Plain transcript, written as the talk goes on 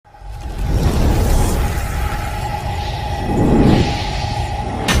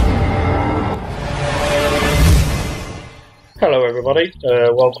everybody,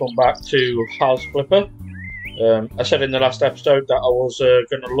 welcome back to House Flipper. I said in the last episode that I was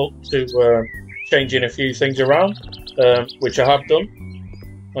going to look to changing a few things around, which I have done.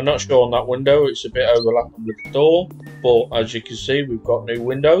 I'm not sure on that window, it's a bit overlapping with the door, but as you can see we've got new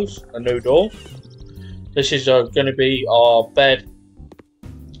windows, a new door. This is going to be our bed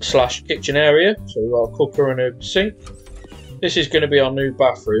slash kitchen area, so we've got a cooker and a sink. This is going to be our new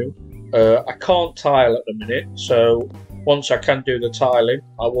bathroom. I can't tile at the minute, so once I can do the tiling,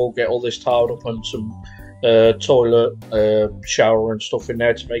 I will get all this tiled up and some toilet, shower and stuff in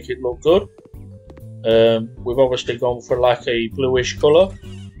there to make it look good. We've obviously gone for like a bluish colour,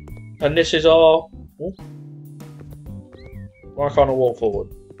 and this is our... Oh, why can't I walk forward?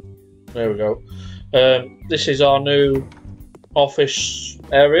 There we go. This is our new office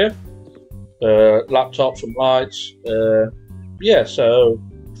area. Laptops and lights. Yeah, so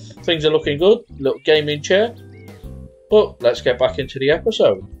things are looking good. Little gaming chair. But let's get back into the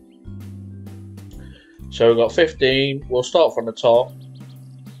episode. So we've got 15. We'll start from the top.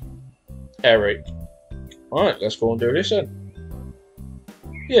 Eric. Alright, let's go and do this then.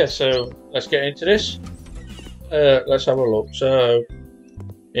 Yeah, so let's get into this. Let's have a look. So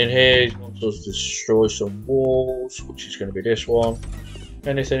in here he wants us to destroy some walls, which is going to be this one.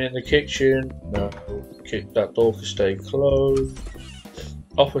 Anything in the kitchen? No. That door can stay closed.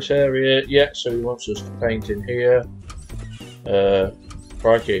 Office area, yeah, so he wants us to paint in here.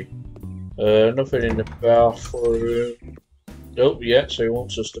 Crikey. Nothing in the bathroom. Nope, yeah, so he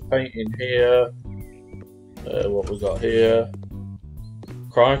wants us to paint in here. What we got here?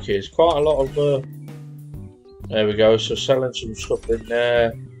 Crikey, it's quite a lot of... there we go, so selling some stuff in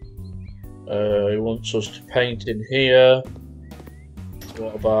there. He wants us to paint in here.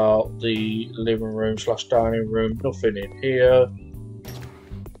 What about the living room slash dining room? Nothing in here.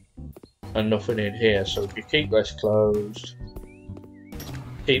 And nothing in here, so if you keep this closed,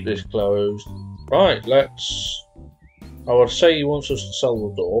 keep this closed. Right, let's... I would say he wants us to sell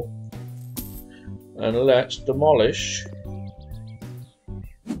the door. And let's demolish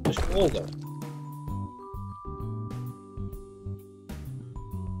this wall then.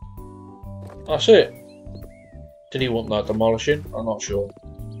 That's it. Did he want that demolishing? I'm not sure.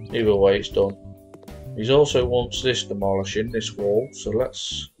 Either way, it's done. He also wants this demolishing, this wall, so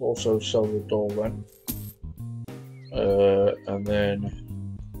let's also sell the door then. And then...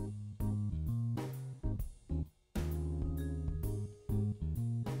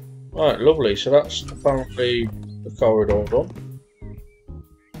 Right, lovely, so that's apparently the corridor done.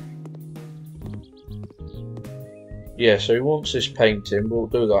 Yeah, so he wants this painting, we'll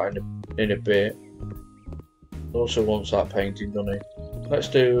do that in a bit. He also wants that painting, doesn't he? Let's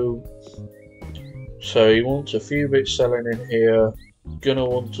do... So he wants a few bits selling in here. Gonna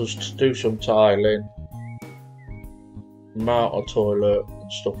want us to do some tiling, mount a toilet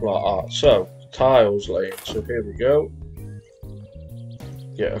and stuff like that. So tiles laying. So here we go.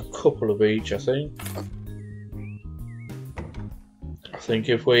 Get a couple of each, I think. I think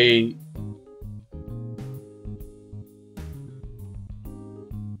if we...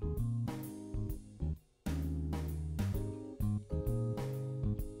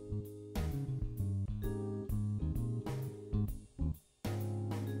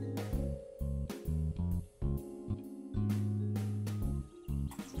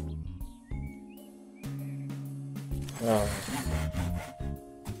 Oh.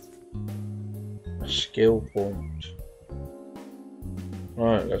 A skill point.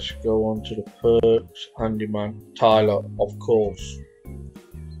 Right, let's go on to the perks. Handyman, Tyler, of course.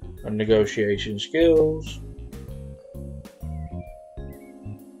 And negotiation skills.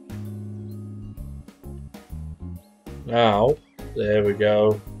 Now, there we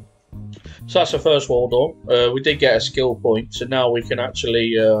go. So that's the first wall done. We did get a skill point, so now we can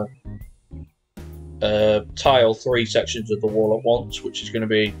actually tile 3 sections of the wall at once, which is going to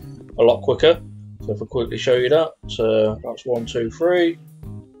be a lot quicker. So if I quickly show you that, so that's 1, 2, 3,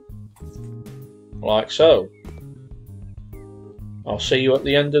 like so. I'll see you at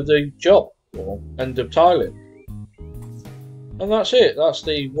the end of the job, or end of tiling. And that's it, that's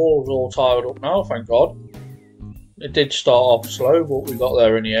the walls all tiled up now, thank God. It did start off slow, but we got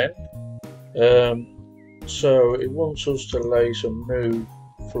there in the end. So it wants us to lay some new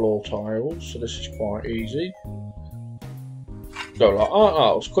floor tiles, so this is quite easy. Go like that,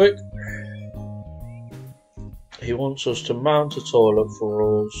 that was quick. He wants us to mount a toilet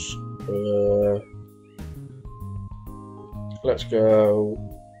for us. Let's go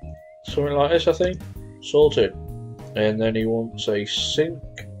something like this, I think. Sorted. And then he wants a sink.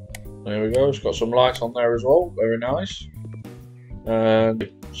 There we go, it's got some lights on there as well, very nice. And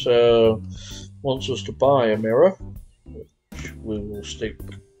so wants us to buy a mirror, which we will stick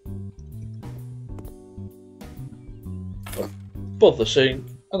above the sink,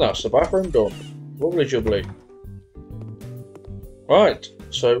 and that's the bathroom done. Lovely jubbly. Right,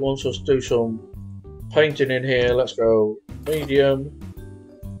 so it wants us to do some painting in here. Let's go medium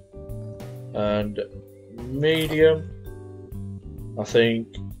and medium. I think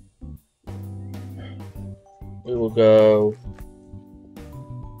we will go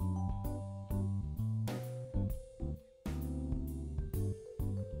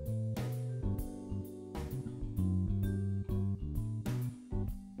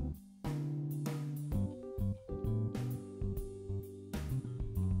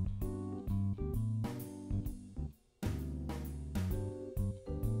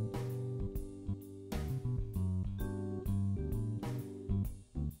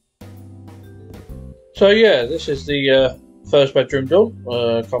so yeah, this is the first bedroom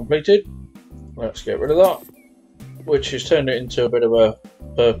done, completed. Let's get rid of that, which has turned it into a bit of a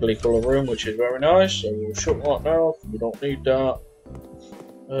purpley colour room, which is very nice. So we'll shut that now, we don't need that.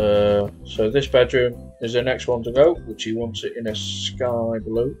 So this bedroom is the next one to go, which he wants it in a sky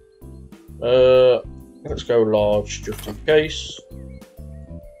blue. Let's go large just in case.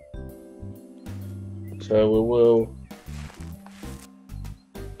 So we will.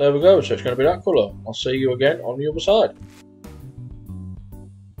 There we go, so it's going to be that colour. I'll see you again on the other side.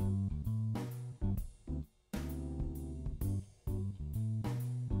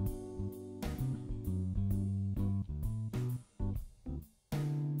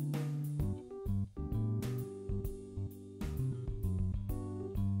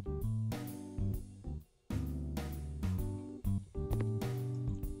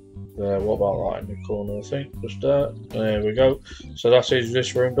 There, what about that in the corner, I think? Just there we go. So that is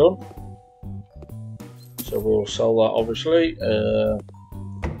this room done. So we'll sell that, obviously.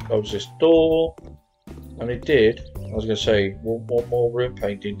 Close this door. And he did, I was going to say, one more room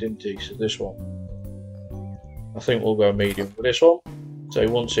painting, didn't he? So this one. I think we'll go medium for this one. So he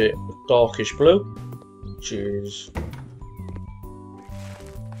wants it darkish blue, which is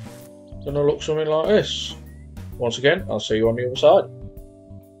going to look something like this. Once again, I'll see you on the other side.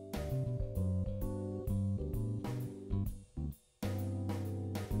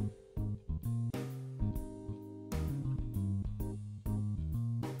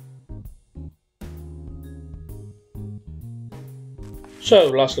 So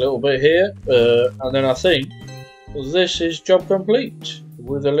last little bit here, and then I think this is job complete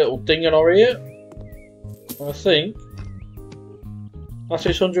with a little ding in our ear. I think that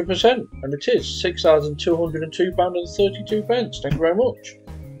is 100%, and it is £6,202.32. Thank you very much.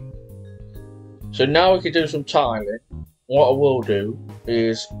 So now we can do some tiling. What I will do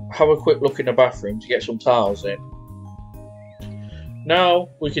is have a quick look in the bathroom to get some tiles in. Now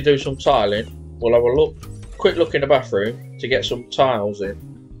we can do some tiling. We'll have a quick look in the bathroom to get some tiles in.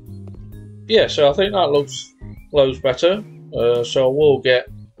 Yeah, so I think that looks loads better. So I will get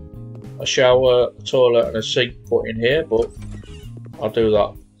a shower, a toilet and a sink put in here, but I'll do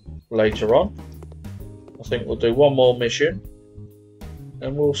that later on. I think we'll do one more mission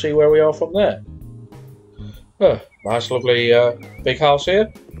and we'll see where we are from there. Nice lovely big house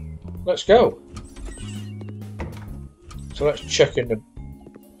here. Let's go. So let's check in the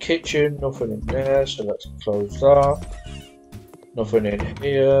kitchen, nothing in there, so let's close that. Nothing in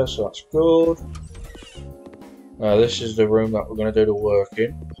here, so that's good. Now this is the room that we're going to do the work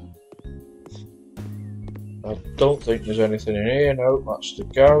in. I don't think there's anything in here. No, that's the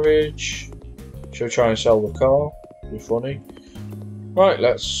garage. Should we try and sell the car? Be funny. Right,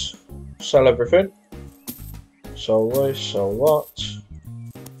 let's sell everything. Sell this, sell that.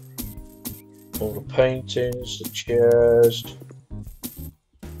 All the paintings, the chairs.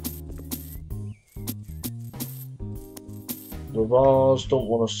 The vase, don't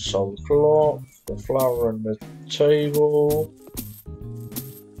want us to sell the clock, the flower and the table.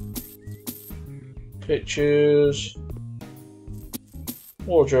 Pictures.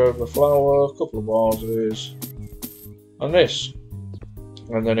 Wardrobe, the flower, a couple of vases. And this.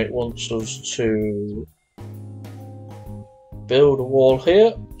 And then it wants us to build a wall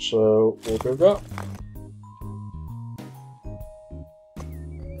here, so we'll do that.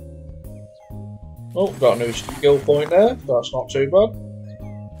 Oh, got a new skill point there, that's not too bad.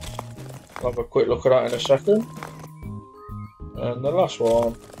 I'll have a quick look at that in a second. And the last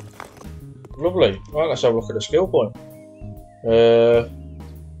one. Lovely. Right, let's have a look at the skill point. The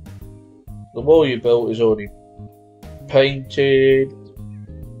wall you built is already painted.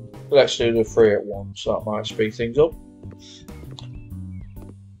 Let's do the 3 at once, that might speed things up.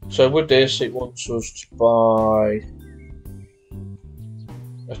 So with this, it wants us to buy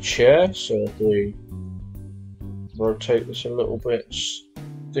a chair, so the rotate this a little bit,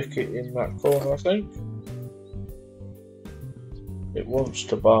 stick it in that corner, I think. It wants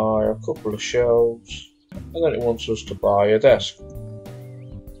to buy a couple of shelves, and then it wants us to buy a desk.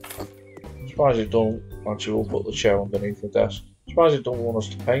 I'm surprised it don't. Actually, we'll put the chair underneath the desk. I'm surprised it don't want us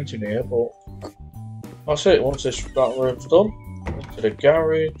to paint in here, but that's it. Once that room's done, into the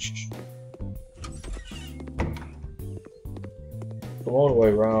garage. Come all the way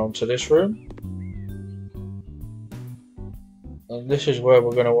around to this room. And this is where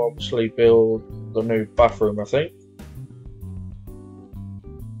we're going to obviously build the new bathroom, I think.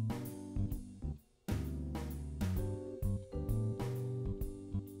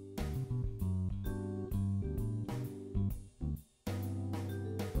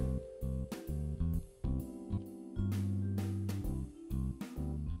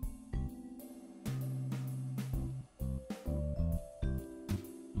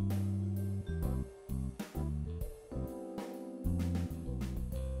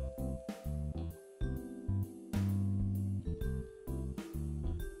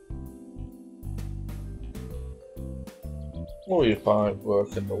 All your pipe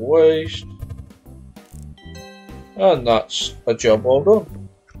work in the waste. And that's a job well done.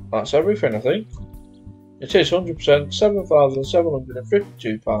 That's everything, I think. It is 100%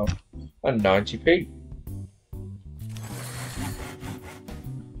 £7,752 and 90p.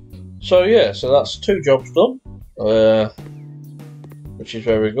 So yeah, so that's 2 jobs done, which is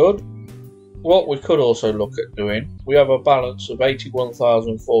very good. What we could also look at doing, we have a balance of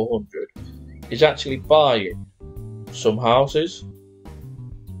 81,400, is actually buying some houses,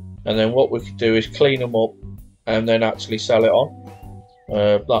 and then what we could do is clean them up and then actually sell it on.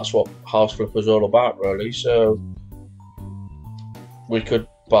 That's what House Flipper's all about, really. So we could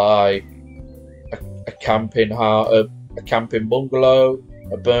buy a camping house, a camping bungalow,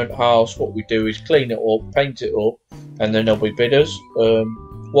 a burnt house. What we do is clean it up, paint it up, and then there'll be bidders.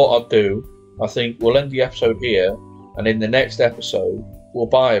 What I'll do, I think we'll end the episode here, and in the next episode we'll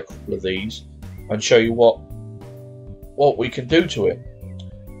buy a couple of these and show you what we can do to it.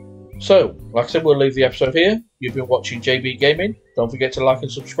 So, like I said, we'll leave the episode here. You've been watching JB Gaming. Don't forget to like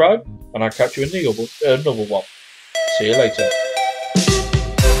and subscribe, and I'll catch you in the other one. See you later.